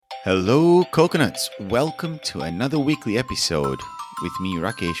Hello, coconuts. Welcome to another weekly episode with me,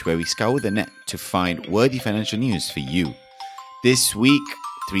 Rakesh, where we scour the net to find worthy financial news for you. This week,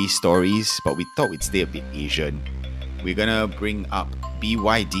 3 stories, but we thought we'd stay a bit Asian. We're gonna bring up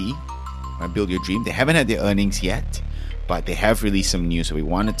BYD, Build Your Dream. They haven't had their earnings yet, but they have released some news, so we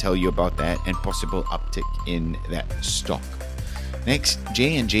want to tell you about that and possible uptick in that stock. Next,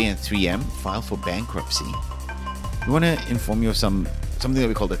 J&J and 3M file for bankruptcy. We want to inform you of something that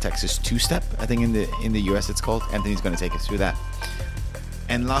we call the Texas two-step. I think in the US it's called. Anthony's going to take us through that.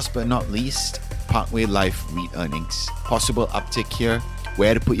 And last but not least, Parkway Life REIT earnings. Possible uptick here.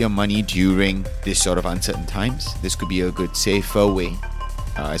 Where to put your money during this sort of uncertain times. This could be a good safer way,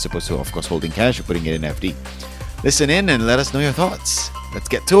 as opposed to, of course, holding cash or putting it in FD. Listen in and let us know your thoughts. Let's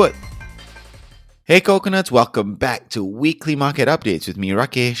get to it. Hey coconuts, welcome back to Weekly Market Updates with me,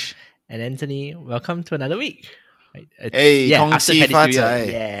 Rakesh. And Anthony, welcome to another week. Right. Hey, yeah, Kong after Si Chinese Fa New Year, Cai.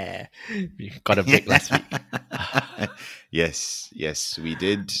 yeah, we got a break last week. Yes, we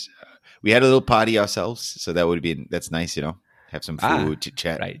did. We had a little party ourselves, so that's nice, have some food, chit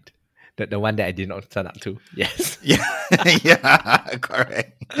chat. Right, the one that I did not turn up to. Yes. Yeah, yeah,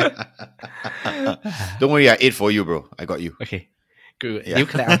 correct. Don't worry, I ate for you, bro. I got you. Okay, good. Yeah. You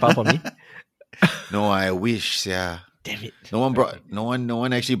collect angbao for me? No, I wish. Yeah. Damn it. No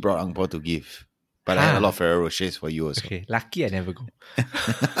one actually brought ang pao to give. But I had a lot of Ferrero Rochers for you also. Okay, lucky I never go.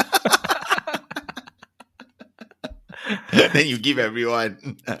 Then you give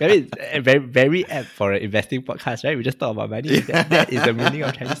everyone. Very apt for an investing podcast, right? We just talk about money. That is the meaning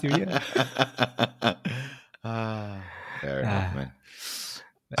of Chinese New Year. Fair enough, man.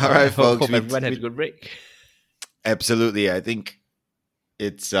 All right, folks. Hope everyone had a good break. Absolutely. I think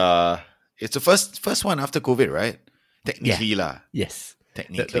it's the first one after COVID, right? Technically, Yes.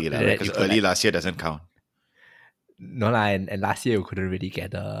 Technically, because early last year doesn't count. No lah, and last year we couldn't really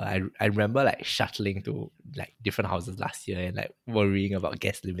gather. I remember like shuttling to like different houses last year and like worrying about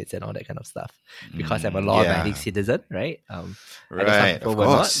guest limits and all that kind of stuff because I'm a law-abiding citizen, right? I know some people were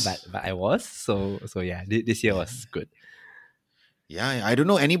not, but I was. So yeah, this year was good. Yeah, I don't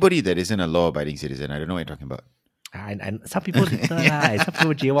know anybody that isn't a law-abiding citizen. I don't know what you're talking about. And some people litter lah, some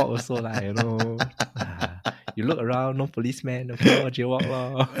people jaywalk also lah, you look around, no policeman, okay, jaywalk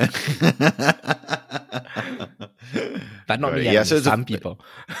lah. But not me, yeah, so some people.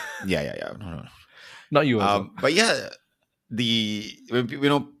 Yeah. No. Not you also. But yeah,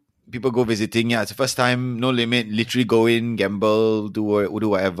 when people go visiting, it's the first time, no limit, literally go in, gamble, do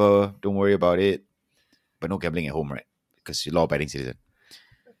whatever, don't worry about it. But no gambling at home, right? Because you're law-abiding citizen.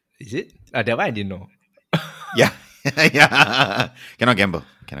 Is it? That one I didn't know. Yeah. Yeah. Cannot gamble.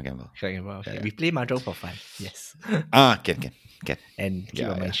 Okay. Yeah. We play mahjong for fun. Yes. Can. And keep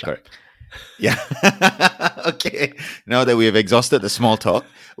our mind sharp. Yeah. Okay. Now that we have exhausted the small talk,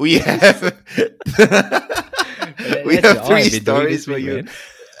 we have three stories for you.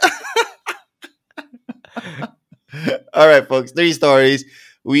 All right, folks. 3 stories.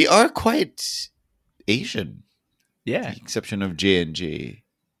 We are quite Asian. Yeah. With the exception of J&J.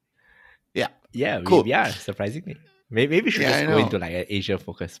 Yeah, cool. we are, surprisingly. Maybe we should just go into like an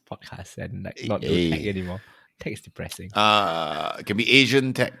Asia-focused podcast and like not do tech anymore. Tech is depressing. It can be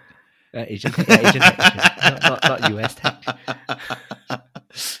Asian tech. Asian tech. Not US tech.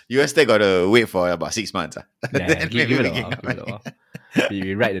 US tech got to wait for about 6 months. Yeah, give it a while.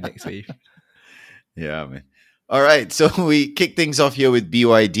 We ride the next wave. Yeah, man. All right, so we kick things off here with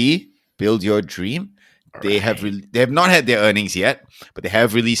BYD, Build Your Dream. They have not had their earnings yet, but they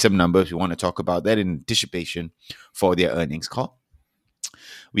have released some numbers. We want to talk about that in anticipation for their earnings call.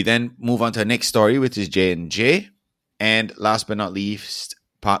 We then move on to the next story, which is J&J. And last but not least,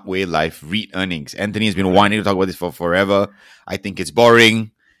 Parkway Life REIT earnings. Anthony has been wanting to talk about this for forever. I think it's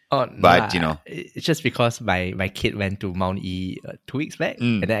boring. But it's just because my kid went to Mount E 2 weeks back,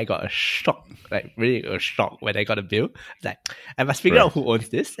 and then I got a shock, like really a shock when I got a bill. It's like I must figure out who owns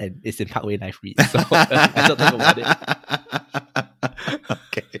this, and it's in Parkway Life REIT. So I don't talk about it.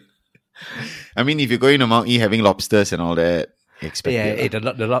 Okay. I mean, if you're going to Mount E having lobsters and all that, expect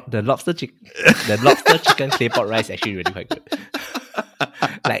the lobster chicken claypot rice is actually really quite good.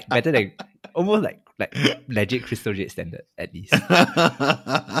 Like better than almost like legit Crystal Jade standard at least.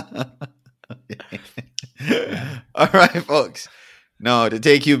 All right, folks. Now to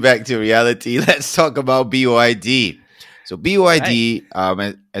take you back to reality, let's talk about BYD. So BYD,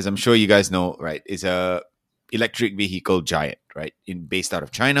 as I'm sure you guys know, right, is a electric vehicle giant, right, based out of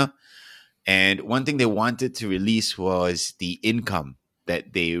China. And one thing they wanted to release was the income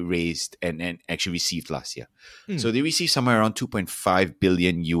that they raised and actually received last year. So they received somewhere around 2.5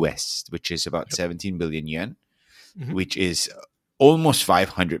 billion US, which is about 17 billion yen, which is almost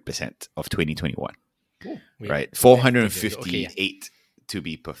 500% of 2021. Oh, right? 458 to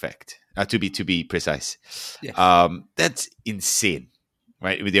be perfect. To be precise. Yes. That's insane,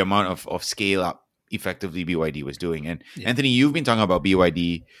 right? With the amount of scale up effectively BYD was doing. And Anthony, you've been talking about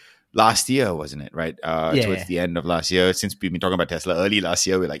BYD last year, wasn't it? Right? Towards the end of last year, since we've been talking about Tesla early last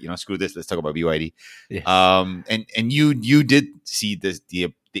year, we're like, screw this, let's talk about BYD. Yes. And you did see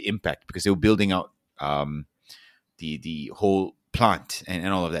the impact because they were building out the whole plant and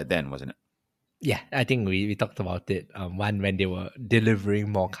all of that then, wasn't it? Yeah, I think we talked about it. One, when they were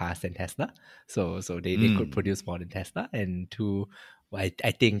delivering more cars than Tesla, so they could produce more than Tesla, and two, I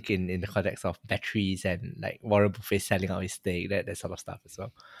think in the context of batteries and like Warren Buffett selling out his stake, that sort of stuff as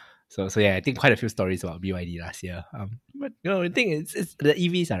well. So yeah, I think quite a few stories about BYD last year. But I think it's the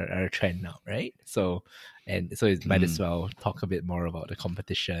EVs are a trend now, right? So it might as well talk a bit more about the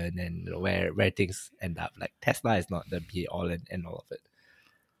competition and where things end up. Like Tesla is not the be all and end all of it.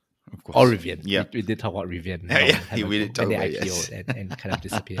 Of course. Or Rivian. Yeah. We did talk about Rivian. We did talk about it, IPO'd and kind of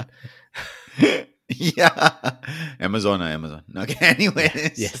disappeared. Yeah. Amazon. Okay,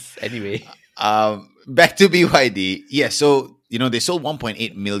 anyways. Yes, anyway. Back to BYD. Yeah, so, they sold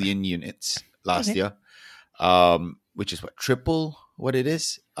 1.8 million units last year, which is triple what it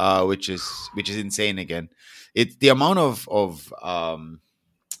is, which is insane again. It's the amount of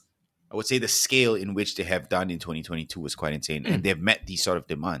I would say the scale in which they have done in 2022 was quite insane, and they've met these sort of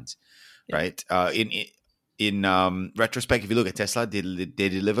demands, right? In retrospect, if you look at Tesla, they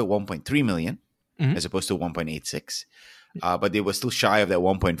delivered 1.3 million as opposed to 1.86, but they were still shy of that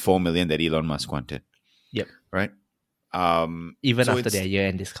 1.4 million that Elon Musk wanted. Yep. Right. Even after their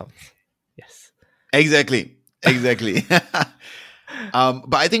year-end discounts. Yes. Exactly.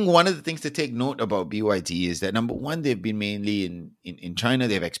 But I think one of the things to take note about BYD is that, number one, they've been mainly in China.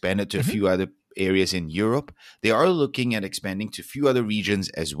 They've expanded to a few other areas in Europe. They are looking at expanding to a few other regions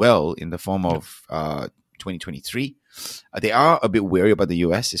as well in the form of 2023. They are a bit wary about the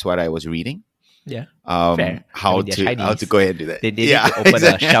US, is what I was reading. Yeah. Fair. How to go ahead and do that. They need to open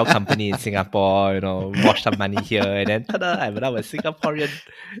a shell company in Singapore, wash some money here, and then ta-da, I have a Singaporean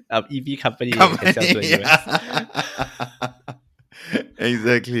EV company that can sell to the US.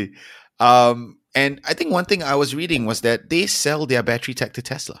 Exactly. And I think one thing I was reading was that they sell their battery tech to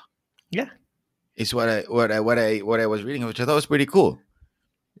Tesla. Yeah. Is what I was reading, which I thought was pretty cool.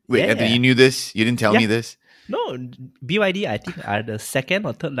 Wait, Anthony, you knew this? You didn't tell me this? No, BYD, I think, are the second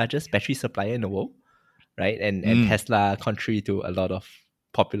or third largest battery supplier in the world, right? And Tesla, contrary to a lot of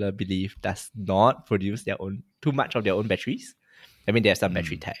popular belief, does not produce too much of their own batteries. I mean, they have some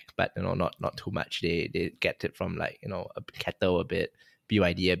battery tech, but not too much. They get it from Kettle a bit,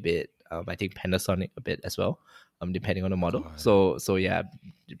 BYD a bit. I think Panasonic a bit as well. Depending on the model. So yeah,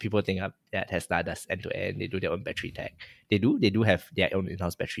 people think Tesla does end to end. They do their own battery tech. They do have their own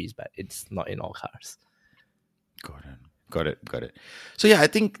in-house batteries, but it's not in all cars. Got it. So yeah, I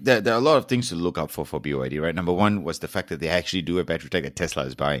think that there are a lot of things to look out for BYD, right? Number one was the fact that they actually do a battery tech that Tesla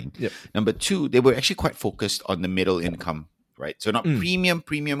is buying. Yep. Number two, they were actually quite focused on the middle income, right? So not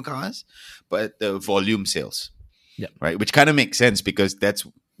premium cars, but the volume sales. Yep. Right, which kind of makes sense because that's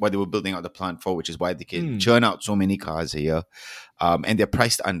what they were building out the plant for, which is why they can churn out so many cars a year, and they're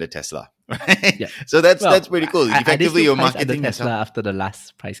priced under Tesla, right? Yeah. So that's pretty cool. Effectively, you're marketing Tesla after the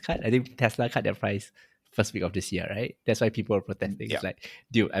last price cut. I think Tesla cut their price first week of this year, right? That's why people are protesting. Yeah. It's like,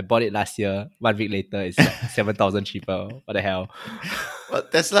 dude, I bought it last year. 1 week later, it's like 7,000 cheaper. What the hell? Well,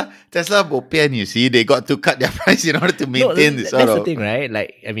 Tesla bopian, you see, they got to cut their price in order to maintain this sort of. That's the thing, right?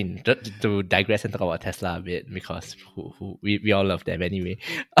 Like, I mean, to digress and talk about Tesla a bit, because we all love them anyway.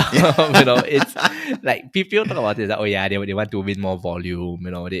 It's like people talk about it like, oh yeah, they want to win more volume.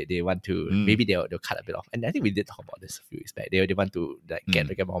 They want to maybe they'll cut a bit off. And I think we did talk about this a few weeks back. They want to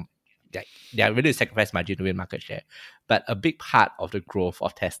get more. They are really sacrifice margin to win market share, but a big part of the growth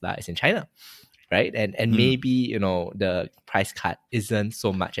of Tesla is in China, right? And maybe the price cut isn't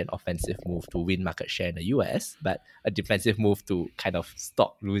so much an offensive move to win market share in the US, but a defensive move to kind of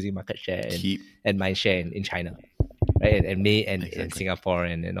stop losing market share and mind share in China, right? And in Singapore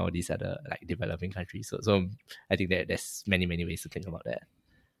and all these other developing countries. So I think that there's many ways to think about that.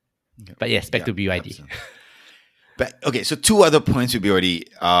 Okay. But yes, back to BYD. Absolutely. But, okay, so two other points with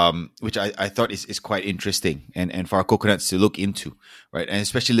BYD, which I thought is quite interesting and for our coconuts to look into, right? And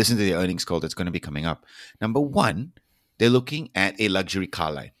especially listen to the earnings call that's going to be coming up. Number one, they're looking at a luxury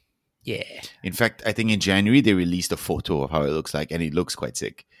car line. Yeah. In fact, I think in January, they released a photo of how it looks like, and it looks quite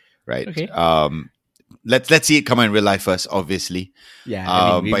sick, right? Okay. Let's see it come out in real life first, obviously.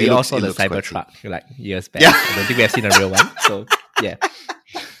 Yeah, we also saw the Cybertruck years back. Yeah. I don't think we have seen a real one, so yeah.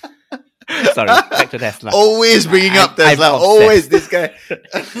 Sorry, back to Tesla. Always bringing up Tesla. Always this guy.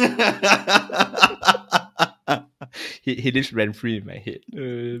 he lives rent free in my head.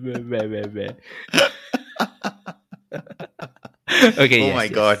 Okay. Oh my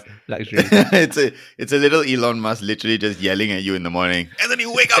God. Luxury. it's a little Elon Musk literally just yelling at you in the morning. Anthony,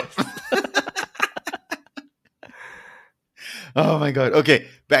 wake up. Oh my God. Okay.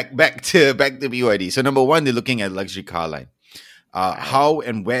 Back to BYD. So number one, they're looking at luxury car line. How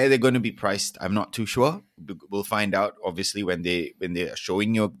and where they're going to be priced, I'm not too sure. We'll find out obviously when they are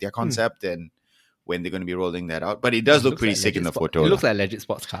showing you their concept and when they're going to be rolling that out. But it does look pretty sick in the photo. It looks like a legit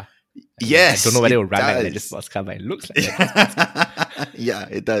sports car. Yes. I don't know whether it will run like a legit sports car, but it looks like a legit sports car. Yeah,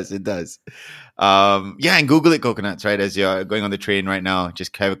 it does. Yeah, and Google it, coconuts, right? As you're going on the train right now,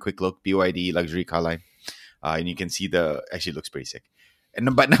 just have a quick look, BYD luxury car line. And you can see actually looks pretty sick.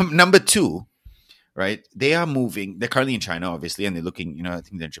 But number two, right? They are moving. They're currently in China, obviously, and they're looking, I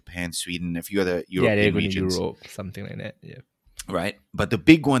think they're in Japan, Sweden, a few other European regions. Europe, something like that. Yeah. Right. But the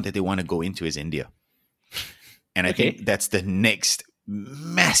big one that they want to go into is India. And I think that's the next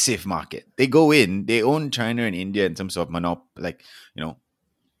massive market. They go in, they own China and India in some sort of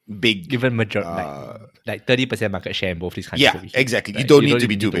big. Even like 30% market share in both these countries. Yeah, exactly. Right? You don't need to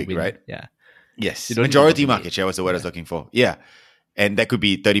be too big, right? Yeah. Yes. Majority market share was the word I was looking for. Yeah. And that could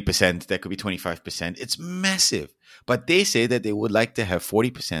be 30%, that could be 25%. It's massive. But they say that they would like to have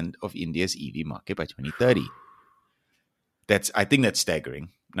 40% of India's EV market by 2030. I think that's staggering,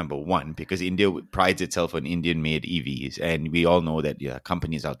 number one, because India prides itself on Indian-made EVs. And we all know that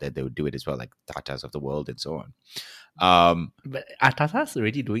companies out there, they would do it as well, like Tatas of the world and so on. But are Tatas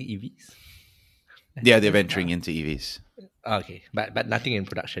already doing EVs? Yeah, they're venturing into EVs. Okay, but nothing in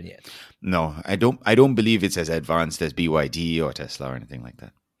production yet. No, I don't believe it's as advanced as BYD or Tesla or anything like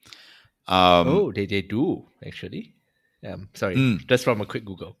that. They do actually. Sorry, just from a quick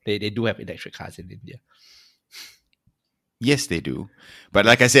Google, they do have electric cars in India. Yes, they do. But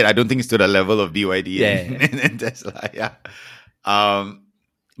like I said, I don't think it's to the level of BYD and Tesla. Yeah.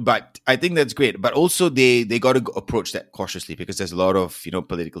 But I think that's great. But also they got to approach that cautiously because there's a lot of,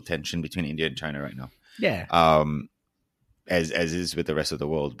 political tension between India and China right now. Yeah. As is with the rest of the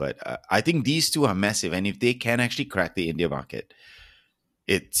world. But I think these two are massive. And if they can actually crack the India market,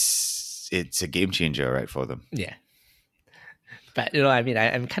 it's a game changer, right, for them. Yeah. But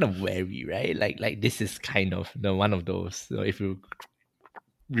I'm kind of wary, right? Like this is kind of one of those. If you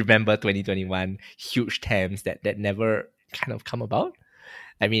remember 2021, huge TAMs that never kind of come about.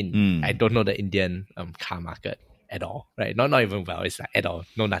 I don't know the Indian car market at all, right? Not even well. It's like at all.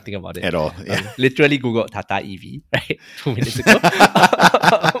 Know nothing about it at all. Yeah. Literally Googled Tata EV, right? 2 minutes ago.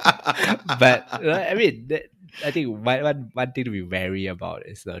 But I think one thing to be wary about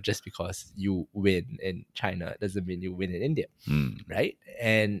is just because you win in China doesn't mean you win in India, right?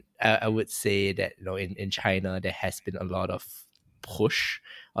 And I would say that in China there has been a lot of push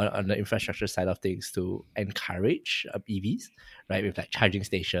on the infrastructure side of things to encourage EVs, right? With like charging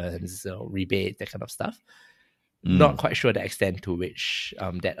stations, rebates, that kind of stuff. Not quite sure the extent to which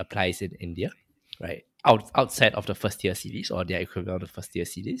that applies in India, right? Outside of the first tier cities or their equivalent of first tier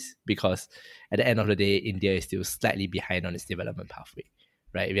cities, because at the end of the day, India is still slightly behind on its development pathway,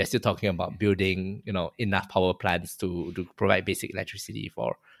 right? We are still talking about building, enough power plants to provide basic electricity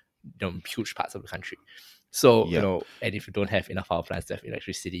for huge parts of the country. So, and if you don't have enough power plants to have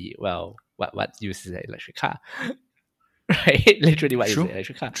electricity, well, what use is an electric car? Right? Literally, what is an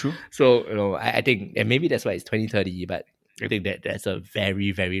electric car? True. So, I think, and maybe that's why it's 2030, but I think that that's a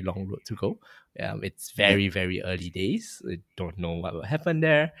very, very long road to go. It's very, very early days. I don't know what will happen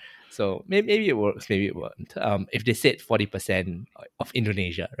there. So maybe it works, maybe it won't. If they said 40% of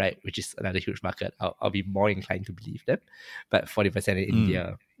Indonesia, right, which is another huge market, I'll be more inclined to believe them. But 40% in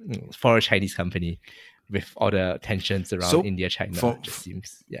India, for a Chinese company, with all the tensions around India, China, just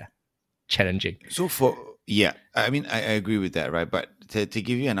seems challenging. So I agree with that, right? But to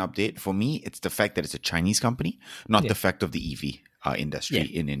give you an update, for me, it's the fact that it's a Chinese company, not the fact of the EV industry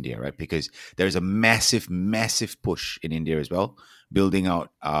in India, right? Because there's a massive, massive push in India as well, building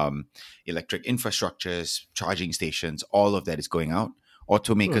out electric infrastructures, charging stations, all of that is going out.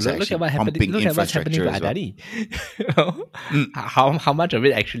 Automakers are actually pumping infrastructure as well. How much of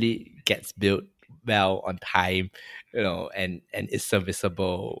it actually gets built well on time, and is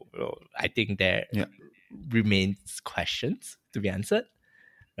serviceable. I think there remains questions to be answered,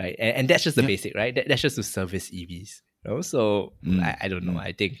 right? And that's just the basic, right? That's just to service EVs. So I don't know.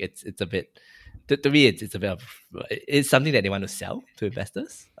 I think it's a bit. To me, it's a bit of it's something that they want to sell to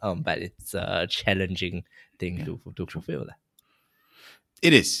investors, but it's a challenging thing to fulfill.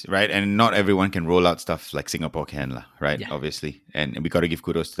 It is, right? And not everyone can roll out stuff like Singapore can, right? Yeah. Obviously. And we got to give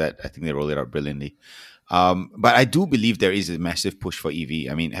kudos to that. I think they roll it out brilliantly. But I do believe there is a massive push for EV.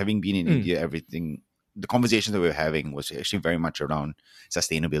 I mean, having been in India, the conversations that we were having was actually very much around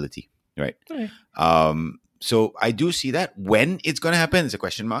sustainability, right? Okay. So I do see that. When it's going to happen is a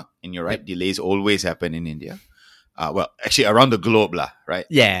question mark. And you're right, delays always happen in India. Well, actually around the globe, right?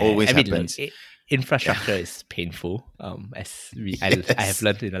 Yeah, always I mean, happens. look, infrastructure is painful. I have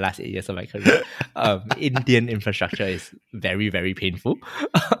learned in the last 8 years of my career. Indian infrastructure is very, very painful.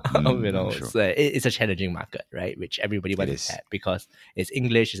 Sure. So it's a challenging market, right? Which everybody wants to have because it's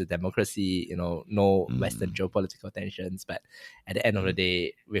English, it's a democracy. No Western geopolitical tensions. But at the end of the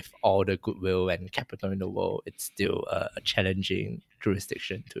day, with all the goodwill and capital in the world, it's still a challenging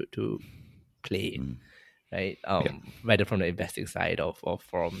jurisdiction to play in. Right, whether from the investing side or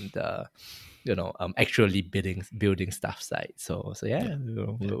from the, actually building stuff side. So yeah,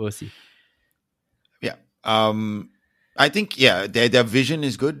 we'll see. Yeah, I think their vision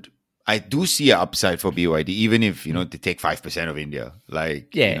is good. I do see an upside for BYD, even if they take 5% of India.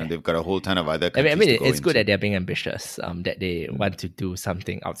 They've got a whole ton of other countries. I mean, it's good that they're being ambitious. That they want to do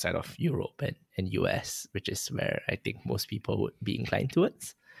something outside of Europe and US, which is where I think most people would be inclined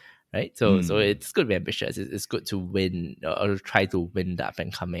towards. Right, so it's good to be ambitious. It's good to win or try to win the up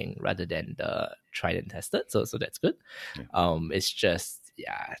and coming rather than the tried and tested. So that's good. Yeah. It's just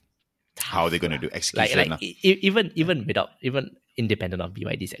how they're going to do execution. Even independent of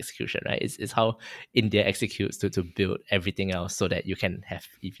BYD's execution, right? It's how India executes to build everything else so that you can have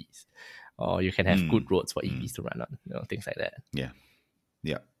EVs or you can have good roads for EVs to run on. Things like that. Yeah.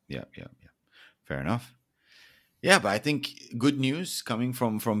 Fair enough. Yeah, but I think good news coming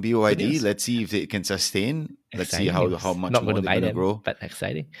from BYD. Let's see if they can sustain. Let's see how much Not more going to they're going to grow. But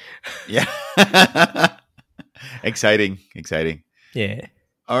exciting. Yeah. Exciting. Yeah.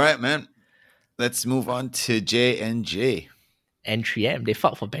 All right, man. Let's move on to J&J. And 3M, they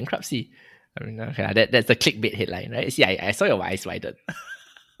filed for bankruptcy. I mean, okay, that's the clickbait headline, right? See, I saw your eyes widen.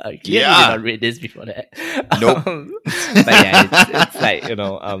 Clearly you did not read this before that. Nope. But yeah, it's like,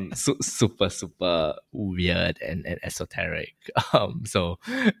 super weird and esoteric. So,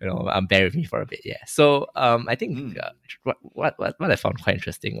 bear with me for a bit. Yeah. So, I think what I found quite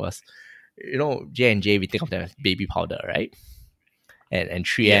interesting was, J&J, we think of them as baby powder, right? And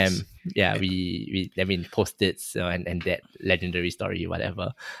 3M, yes. we Post-its and that legendary story,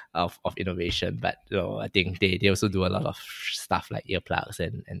 whatever, of innovation. But I think they also do a lot of stuff like earplugs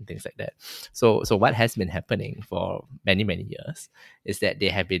and things like that. So what has been happening for many, many years is that they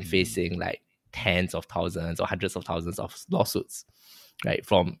have been facing like tens of thousands or hundreds of thousands of lawsuits, right,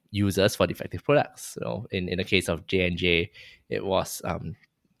 from users for defective products. So in the case of J&J, it was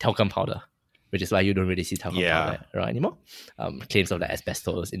talcum powder, which is why you don't really see talcum powder around anymore. Claims of the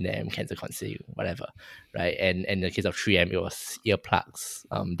asbestos in them, cancer conceal, whatever, right? And in the case of 3M, it was earplugs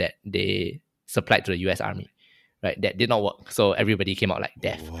that they supplied to the US Army, right? That did not work. So everybody came out like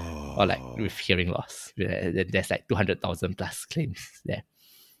deaf or like with hearing loss. There's like 200,000 plus claims there.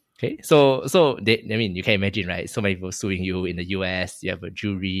 Okay, so you can imagine, right? So many people suing you in the US. You have a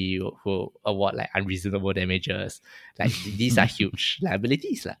jury who award like unreasonable damages. Like these are huge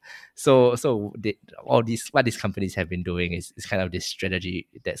liabilities, lah. So what these companies have been doing is kind of this strategy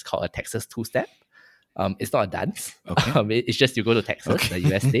that's called a Texas two-step. It's not a dance. Okay. It's just you go to Texas, the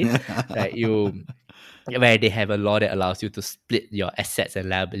US state, right? Where they have a law that allows you to split your assets and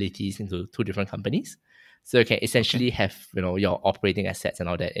liabilities into two different companies. So you can essentially have your operating assets and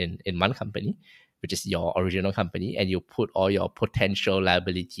all that in one company, which is your original company, and you put all your potential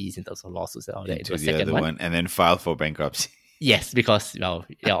liabilities in terms of lawsuits and all that into a second one, and then file for bankruptcy. Yes, because you're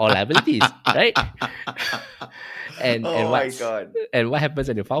all liabilities, right? And what happens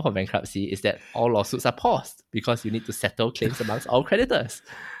when you file for bankruptcy is that all lawsuits are paused because you need to settle claims amongst all creditors.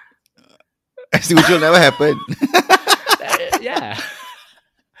 Which will never happen. Yeah.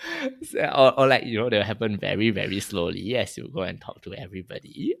 Or like they'll happen very, very slowly as you go and talk to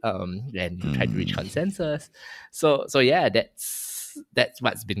everybody and try to reach consensus. So yeah, that's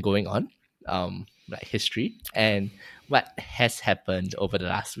what's been going on, like history. And what has happened over the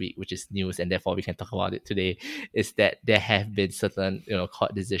last week, which is news, and therefore we can talk about it today, is that there have been certain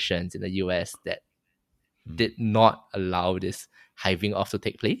court decisions in the US that did not allow this hiving off to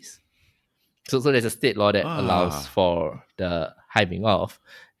take place. So there's a state law that allows for the hiving off.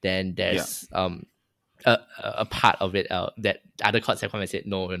 Then there's a part of it that other courts have come and said,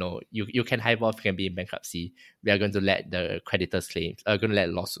 no, you can hive off, you can be in bankruptcy. We are going to let the creditors' claims, going to let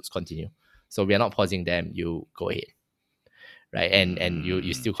lawsuits continue. So we are not pausing them. You go ahead, right? And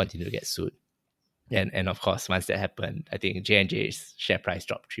you still continue to get sued. And of course, once that happened, I think J&J's share price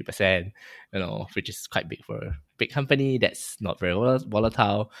dropped 3%, which is quite big for a big company that's not very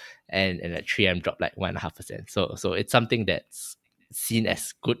volatile. And that 3M dropped like 1.5%. So it's something that's seen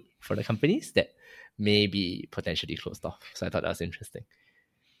as good for the companies that may be potentially closed off. So I thought that was interesting.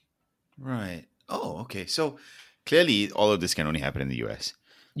 Right. Oh, okay. So clearly all of this can only happen in the US.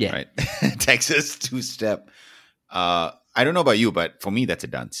 Yeah. Right. Texas two-step. I don't know about you, but for me, that's a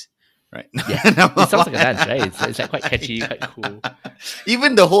dance. Right. Yeah. It sounds like a dance, right? It's like quite catchy, quite cool.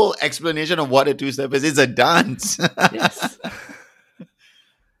 Even the whole explanation of what a two-step is a dance. Yes.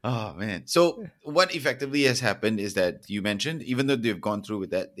 Oh, man. So what effectively has happened is that you mentioned, even though they've gone through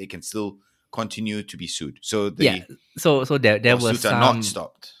with that, they can still continue to be sued. So So there was lawsuits are not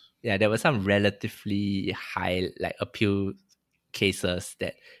stopped. Yeah, there were some relatively high like appeal cases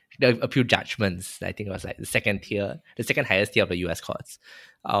that the appeal judgments. I think it was like the second highest tier of the US courts,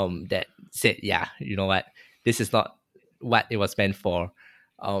 that said, yeah, you know what, this is not what it was meant for.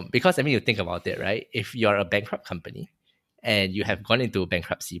 Because I mean, you think about it, right? If you're a bankrupt company and you have gone into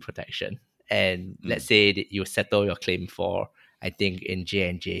bankruptcy protection, and let's say that you settle your claim for, I think in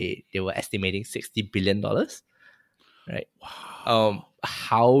J&J they were estimating $60 billion, right? Wow.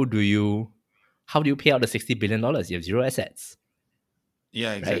 How do you pay out the $60 billion? You have zero assets.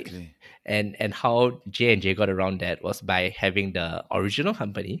 Yeah, exactly. Right? And how J&J got around that was by having the original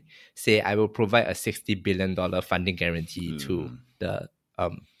company say, I will provide a $60 billion funding guarantee to the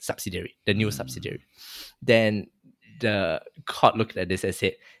subsidiary, the new subsidiary. Then the court looked at this and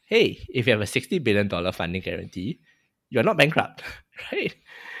said, hey, if you have a $60 billion funding guarantee, you're not bankrupt, right?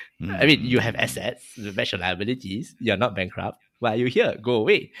 I mean, you have assets, you match your liabilities, you're not bankrupt. Why are you here? Go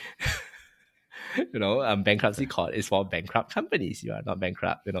away. Bankruptcy court is for bankrupt companies. You are not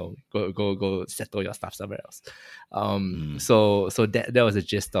bankrupt. Go settle your stuff somewhere else. So that was the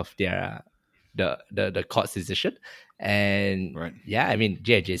gist of their the court's decision. And right. Yeah, I mean,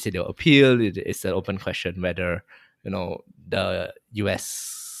 J&J said they'll appeal. It's an open question whether the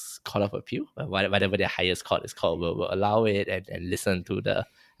US Court of Appeal, whatever their highest court is called, will allow it and listen to the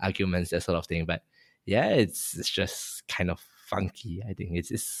arguments, that sort of thing. But yeah, it's just kind of funky. I think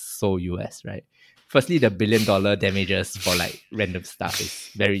it's so US, right? Firstly, the $1 billion damages for like random stuff is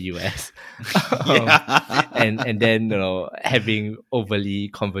very US. And then having overly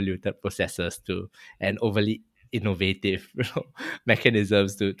convoluted processes and overly innovative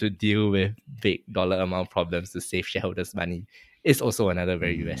mechanisms to deal with big dollar amount problems to save shareholders' money is also another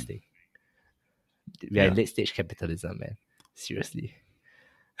very US thing. We are in late stage capitalism, man. Seriously.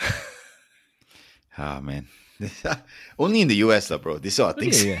 Man. Only in the US, bro. This sort of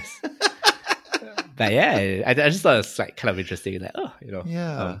things. Yes. But yeah, I just thought it was like kind of interesting, like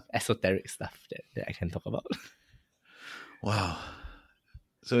esoteric stuff that I can talk about. Wow.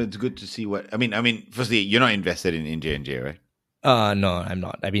 So it's good to see what I mean. Firstly, you're not invested in J&J, right? No, I'm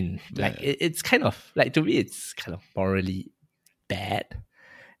not. I mean, it's kind of like, to me, it's kind of morally bad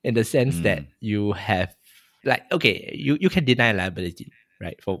in the sense that you have you can deny liability,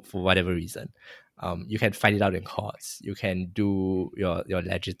 right? For whatever reason. You can fight it out in courts. You can do your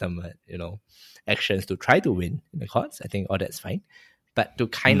legitimate, actions to try to win in the courts. I think all that's fine. But to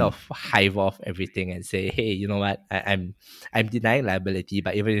kind of hive off everything and say, hey, you know what, I'm denying liability,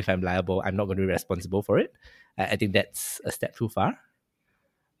 but even if I'm liable, I'm not going to be responsible for it. I think that's a step too far.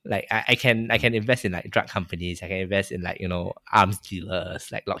 Like I can invest in like drug companies. I can invest in like arms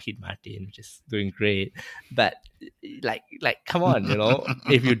dealers like Lockheed Martin, which is doing great. But like come on,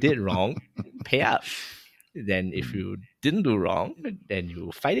 if you did wrong, pay up. Then if you didn't do wrong, then you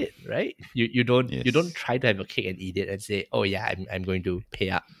fight it, right? You don't try to have a cake and eat it and say, oh yeah, I'm going to pay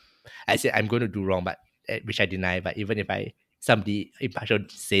up. I said I'm going to do wrong, but which I deny. But even if somebody impartial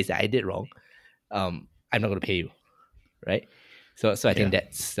says that I did wrong, I'm not going to pay you, right? So I think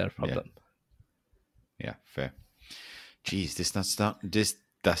that's the problem. Yeah, fair. Jeez, this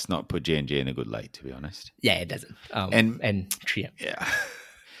does not put J&J in a good light, to be honest. Yeah, it doesn't. And 3M. Yeah.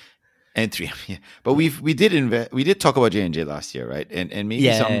 And 3M, yeah. But we did talk about J&J last year, right? And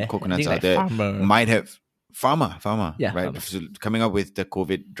maybe some coconuts out there might have pharma, right? Pharma. So coming up with the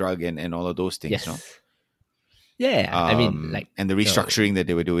COVID drug and all of those things, yes. No? Yeah, I mean, and the restructuring that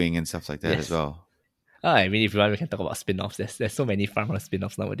they were doing and stuff like that as well. I mean, if you want, we can talk about spin-offs. There's so many pharma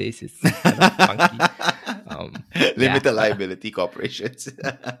spin-offs nowadays. It's kind of funky. Limited liability corporations.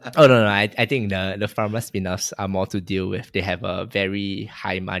 Oh, no. I think the pharma spin-offs are more to deal with. They have a very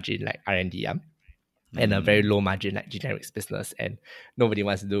high margin like R&D and a very low margin like generics business. And nobody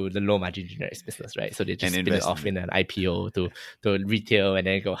wants to do the low margin generics business, right? So they just spin it off in an IPO to retail and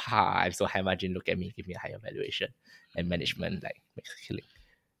then go, I'm so high margin, look at me, give me a higher valuation. And management like makes a killing.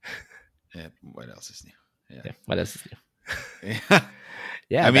 Yeah. What else is new? Yeah. What else is new? Yeah.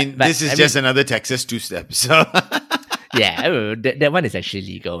 Yeah. I mean, this is just another Texas two-step. So yeah, that one is actually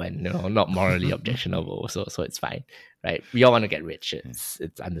legal and not morally objectionable, so it's fine, right? We all want to get rich. It's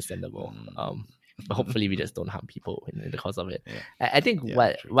understandable. But hopefully we just don't harm people in the course of it. Yeah. I think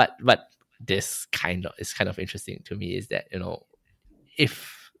Yeah, what this is kind of interesting to me is that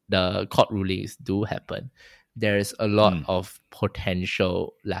if the court rulings do happen, there's a lot of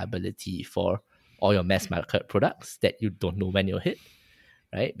potential liability for all your mass market products that you don't know when you'll hit,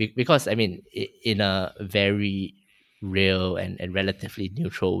 right? Because I mean, in a very real and relatively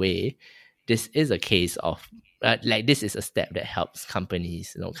neutral way, this is a case of this is a step that helps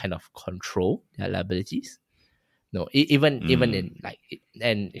companies kind of control their liabilities. Even in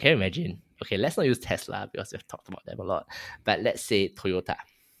and can you imagine? Okay, let's not use Tesla because we've talked about them a lot, but let's say Toyota,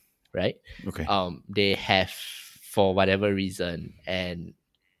 right? Okay. They have, for whatever reason, and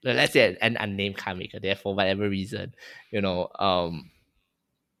let's say an unnamed car maker, they have, for whatever reason,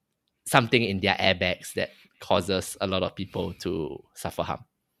 something in their airbags that causes a lot of people to suffer harm.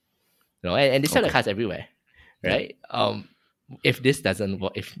 And they sell the cars everywhere, right? Yeah. If this doesn't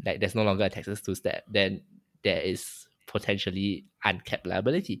work, if there's no longer a Texas two-step, then there is potentially uncapped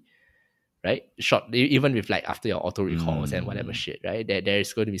liability, right? Even with after your auto recalls and whatever shit, right? There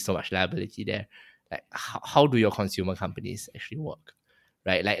is going to be so much liability there. How do your consumer companies actually work?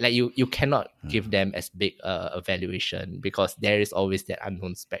 Right, you cannot give them as big a valuation because there is always that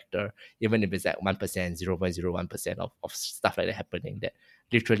unknown specter, even if it's 1%, 0.01% of stuff like that happening that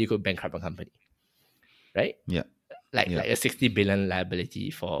literally could bankrupt a company, right? Yeah, like a 60 billion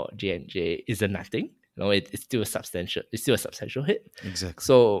liability for J&J isn't nothing. It's still a substantial hit. Exactly.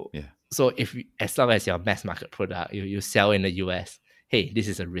 So if as long as your mass market product you sell in the US, hey, this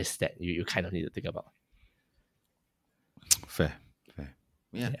is a risk that you kind of need to think about. Fair.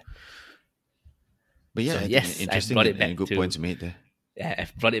 Yeah. But yeah, so yes, interesting and good points made there. Yeah,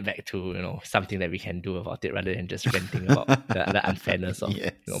 I've brought it back to something that we can do about it rather than just ranting about the unfairness of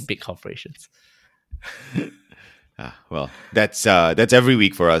big corporations. Well, that's every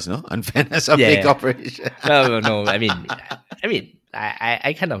week for us, no? Unfairness of big corporations. No. I mean,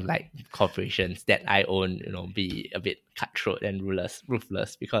 I kind of like corporations that I own, be a bit cutthroat and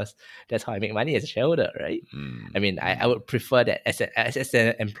ruthless because that's how I make money as a shareholder, right? I mean, I would prefer that as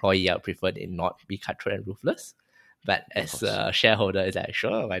an employee, I would prefer it not be cutthroat and ruthless. But as a shareholder, it's like,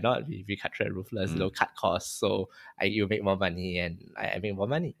 sure, why not be cutthroat and ruthless? Cut costs, so you make more money and I make more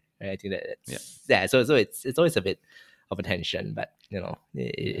money. Right? I think that So it's always a bit of a tension, but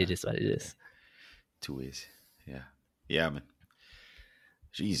it is what it is. Two ways, yeah, man.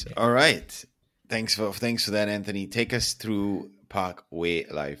 Jeez. Yeah. All right. Thanks for that, Anthony. Take us through Parkway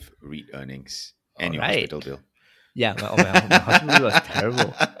Life REIT earnings and your hospital bill. Yeah, my hospital bill was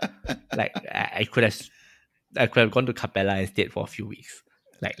terrible. I could have gone to Capella and stayed for a few weeks.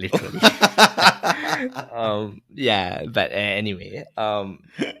 Literally. But anyway.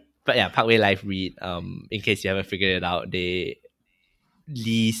 But yeah, Parkway Life REIT, in case you haven't figured it out, they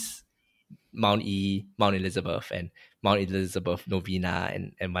lease Mount Elizabeth and Mount Elizabeth Novena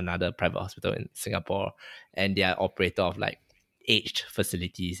and one other private hospital in Singapore, and they are operator of aged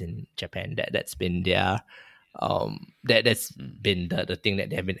facilities in Japan. That's been their that's been the thing that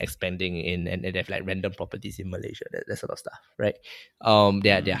they have been expanding in, and they have random properties in Malaysia, that sort of stuff, right?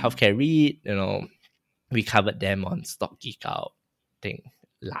 Their healthcare REIT, we covered them on Stock Geek Out, I think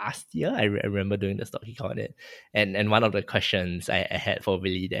last year. I remember doing the Stock Geek Out on it, and one of the questions I had for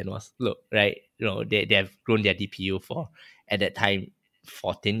Willie then was, look, right, they have grown their DPU for, at that time,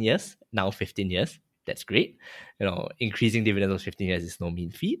 14 years, now 15 years. That's great. Increasing dividends of 15 years is no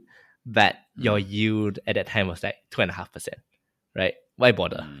mean feat, but your yield at that time was 2.5%, right? Why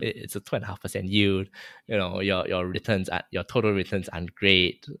bother? It's a 2.5% yield. Your returns your total returns aren't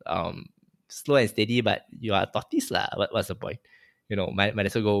great. Slow and steady, but you are a tortoise lah. What's the point? Might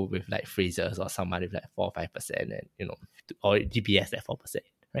as well go with Frasers or someone with 4 or 5%, and or DBS at 4%,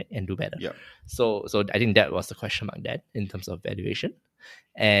 right? And do better. Yeah. So I think that was the question mark then in terms of valuation.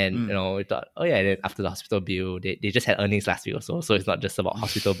 And we thought, and then after the hospital bill, they just had earnings last week also, so it's not just about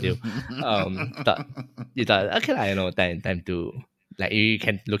hospital bill. You thought, okay, time to you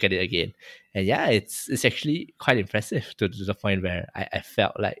can look at it again. And it's actually quite impressive to the point where I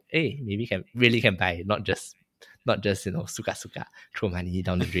felt hey, maybe can buy, not just suka throw money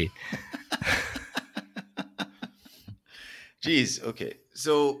down the drain. Jeez, okay.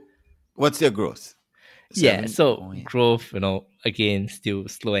 So what's their growth? Growth, again, still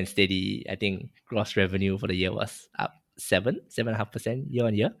slow and steady. I think gross revenue for the year was up 7.5% year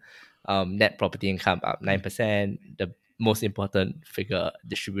on year. Net property income up 9%. The most important figure,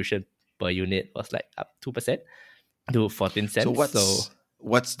 distribution per unit was like up 2% to 14 cents. So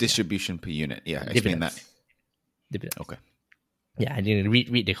what's distribution per unit? Yeah, explain that. Dividends. Okay. Yeah, I didn't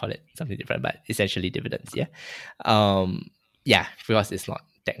read they call it something different, but essentially dividends. Yeah. Yeah, because it's not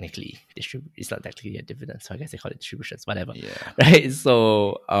technically a dividend, so I guess they call it distributions, whatever. Yeah. Right.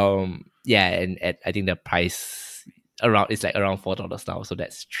 So yeah, and I think the price it's like around $4 now, so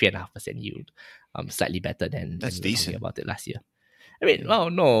that's 3.5% yield. Slightly better than That's we were decent. talking about it last year. I mean, well,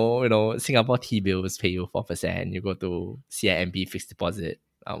 no, Singapore T-bills pay you 4%. You go to CIMB fixed deposit,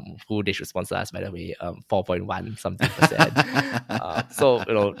 who they should sponsor us, by the way, 4.1 something percent.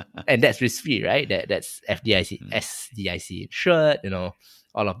 So, and that's risk-free, right? That's FDIC, SDIC insured,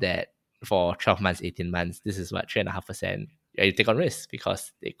 all of that for 12 months, 18 months. This is what, 3.5%. Yeah, you take on risk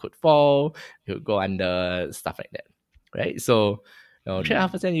because they could fall, you could go under, stuff like that, right? So,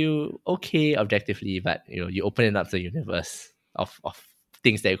 3.5% you okay objectively, but you open it up to the universe of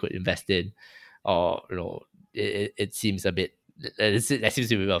things that you could invest in, or it seems a bit, that seems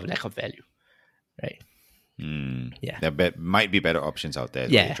to be a lack of value, right? Yeah, there might be better options out there.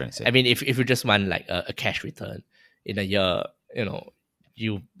 Yeah, I mean, if you just want like a cash return in a year,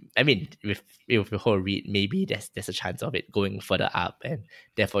 with your whole REIT, maybe there's a chance of it going further up, and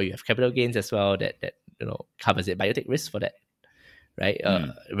therefore you have capital gains as well that covers it, but you take risk for that. Right,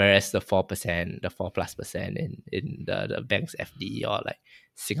 whereas the 4%, the 4+% in the bank's FD or like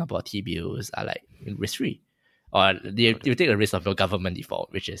Singapore T-bills are like risk-free, or you take a risk of your government default,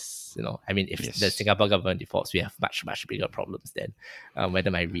 which is if the Singapore government defaults, we have much bigger problems than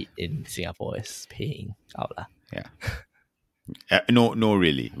whether my REIT in Singapore is paying out lah. Yeah. No,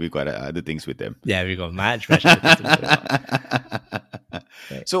 really. We've got other things with them. Yeah, we got much other things to worry about.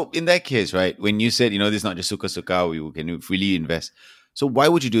 Right. So in that case, right, when you said, this is not just suka-suka, we can really invest. So why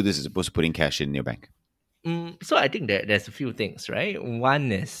would you do this as opposed to putting cash in your bank? So I think there's a few things, right?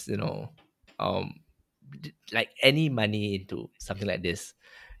 One is, like any money into something like this,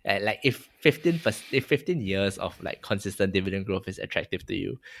 like if 15 years of like consistent dividend growth is attractive to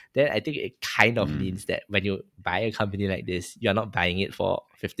you, then I think it kind of means that when you buy a company like this, you're not buying it for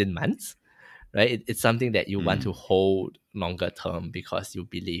 15 months, right? It's something that you want to hold longer term because you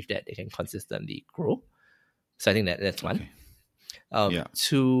believe that they can consistently grow. So I think that's one.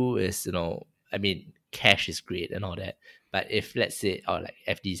 Two is, cash is great and all that. But if let's say, or like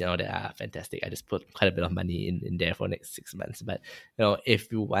FDs and all that are fantastic, I just put quite a bit of money in there for next 6 months. But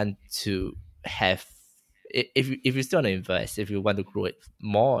if you want to have, if you still want to invest, if you want to grow it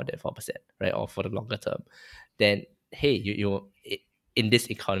more than 4%, right, or for the longer term, then hey, you in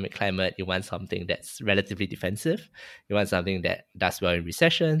this economic climate, you want something that's relatively defensive. You want something that does well in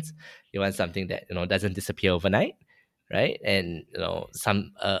recessions. You want something that doesn't disappear overnight. Right, and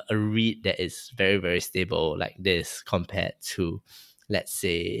some a REIT that is very, very stable like this compared to, let's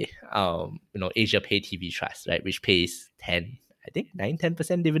say, Asia Pay TV Trust, right, which pays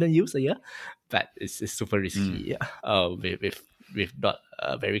 9-10% dividend yields a year, but it's super risky. With not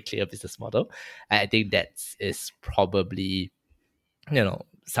a very clear business model. I think that is probably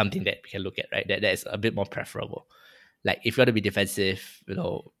something that we can look at, right? That is a bit more preferable. Like if you want to be defensive,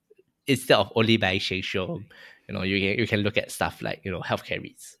 instead of only buying Sheng Siong, you can look at stuff like healthcare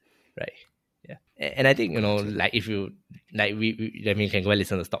REITs, right? Yeah, and I think like if you like you can go and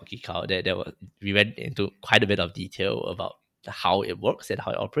listen to Stock Geek Out. We went into quite a bit of detail about how it works and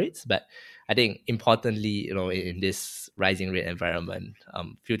how it operates. But I think importantly, in this rising rate environment,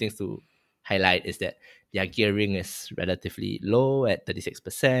 few things to highlight is that their gearing is relatively low at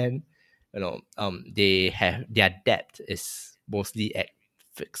 36%. Their debt is mostly at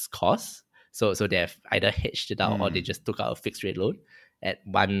fixed costs. So they have either hedged it out or they just took out a fixed rate loan at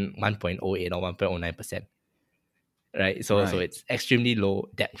 1.08 or 1.09%. Right. So it's extremely low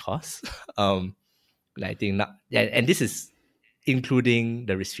debt costs. I think not, and this is including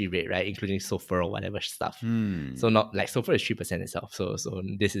the risk-free rate, right? Including SOFR or whatever stuff. So not like SOFR is 3% itself. So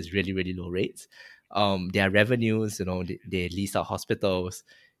this is really, really low rates. Their revenues, they lease out hospitals.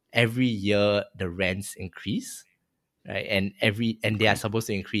 Every year the rents increase. Right, and they are supposed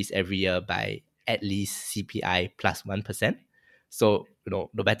to increase every year by at least CPI plus 1%. So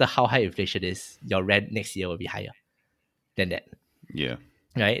no matter how high inflation is, your rent next year will be higher than that. Yeah.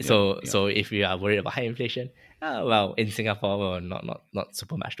 Right. Yeah, so if you are worried about high inflation, well, in Singapore, well, not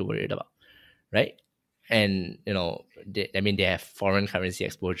super much to worry about, right? And they have foreign currency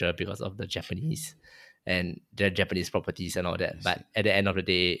exposure because of the Japanese and their Japanese properties and all that. But at the end of the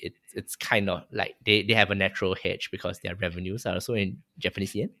day, it's kind of like they have a natural hedge because their revenues are also in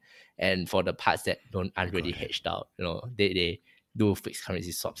Japanese yen. And for the parts that aren't really hedged out, they do fixed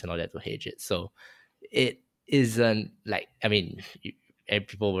currency swaps and all that to hedge it. So it isn't like,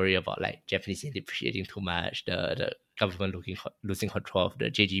 people worry about like Japanese yen depreciating too much, the government losing control of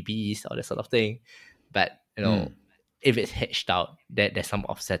the JGBs, all that sort of thing. But if it's hedged out, there's some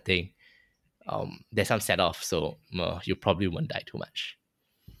offsetting, there's some set off, so you probably won't die too much.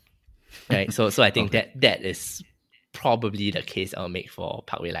 Right. So I think that is probably the case I'll make for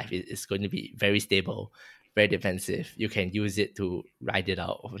Parkway Life. It's going to be very stable, very defensive. You can use it to ride it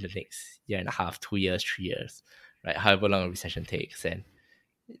out over the next year and a half, 2 years, 3 years, right? However long a recession takes, and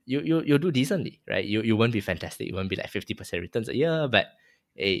you'll do decently, right? You won't be fantastic. You won't be like 50% returns a year, but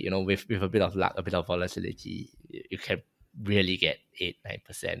hey, with a bit of luck, a bit of volatility, you can really get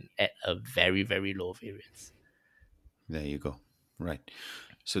 8-9% at a very, very low variance. There you go. Right.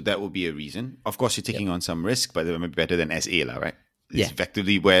 So that would be a reason. Of course, you're taking on some risk, but it might be better than SA, right? It's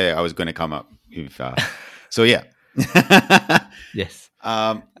effectively where I was going to come up. So yeah. Yes.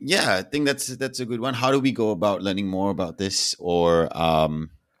 I think that's a good one. How do we go about learning more about this or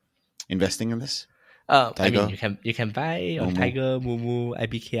investing in this? I mean, you can buy on Tiger, Moomoo,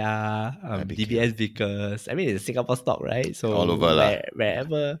 IBKR, DBS Vickers. I mean, it's Singapore stock, right? So all over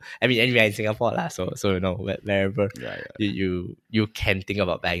wherever. I mean, anywhere in Singapore lah. So wherever you can think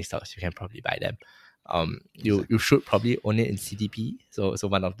about buying stocks, you can probably buy them. You should probably own it in CDP. So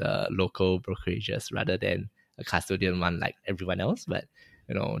one of the local brokerages rather than a custodian one like everyone else. But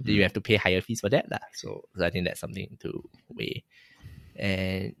you have to pay higher fees for that lah. So I think that's something to weigh.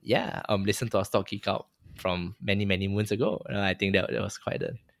 And listen to our Stock Geek Out from many, many moons ago. I think that was quite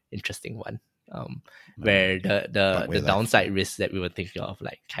an interesting one, where the downside risks that we were thinking of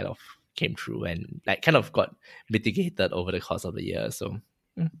like kind of came true and like kind of got mitigated over the course of the year. So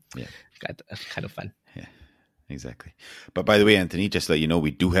kind of fun. Yeah, exactly. But by the way, Anthony, just to let you know,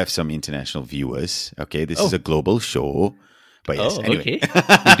 we do have some international viewers. Okay, this is a global show. But yes, anyway. Okay.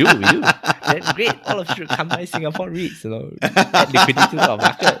 We do. That's great. All of you should come by Singapore REITs, add liquidity to our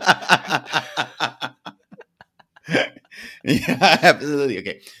market. Yeah, absolutely.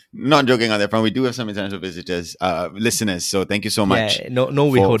 Okay. Not joking on that front. We do have some international visitors, listeners. So thank you so much. Yeah, no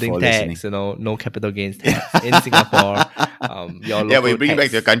withholding tax, no capital gains tax in Singapore. We bring it back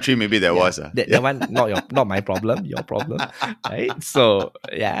to your country. Maybe there was. That one, not my problem, your problem. Right? So,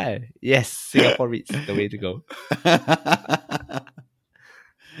 yes, Singapore REITs, the way to go.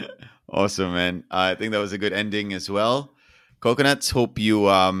 Awesome, man. I think that was a good ending as well. Coconuts, hope you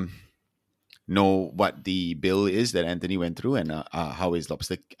know what the bill is that Anthony went through and how his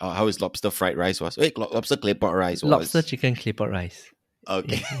lobster fried rice was. Wait, lobster claypot rice was. Lobster chicken claypot rice.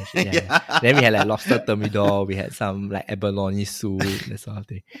 Okay. Yeah. Then we had like lobster thermidor. We had some like abalone soup, that sort of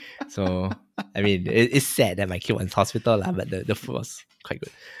thing. So I mean, it's sad that my kid went to hospital lah, but the food was quite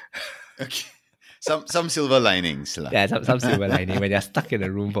good. Okay. Some silver linings lah. Yeah, some silver lining when you're stuck in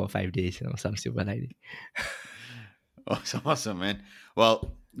a room for 5 days. Some silver lining. Awesome, man.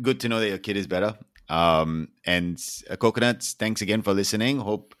 Well, good to know that your kid is better. And Coconuts, thanks again for listening.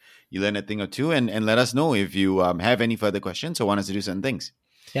 Hope you learned a thing or two, and let us know if you have any further questions or want us to do certain things.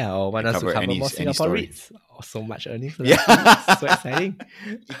 Yeah, or want us to cover more Singapore REITs. Oh, so much earnings. So exciting.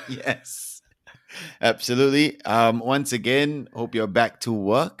 Yes, absolutely. Once again, hope you're back to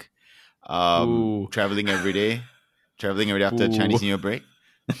work. Traveling every day after Chinese New Year break.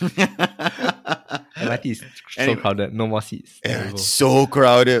 MRT is so crowded, no more seats. Yeah, it's so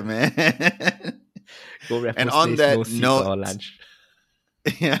crowded, man. Go Raffles and on Place, that no seats note, or lunch.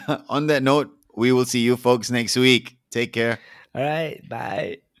 Yeah, on that note, we will see you folks next week. Take care. All right,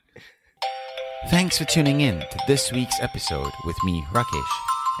 bye. Thanks for tuning in to this week's episode with me, Rakesh,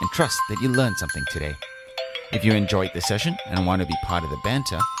 and trust that you learned something today. If you enjoyed the session and want to be part of the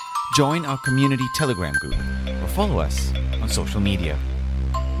banter, join our community Telegram group or follow us on social media.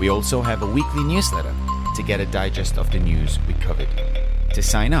 We also have a weekly newsletter to get a digest of the news we covered. To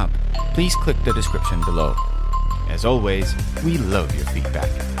sign up, please click the description below. As always, we love your feedback,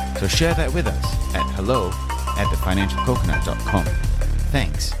 so share that with us at hello@thefinancialcoconut.com.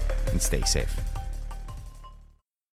 Thanks, and stay safe.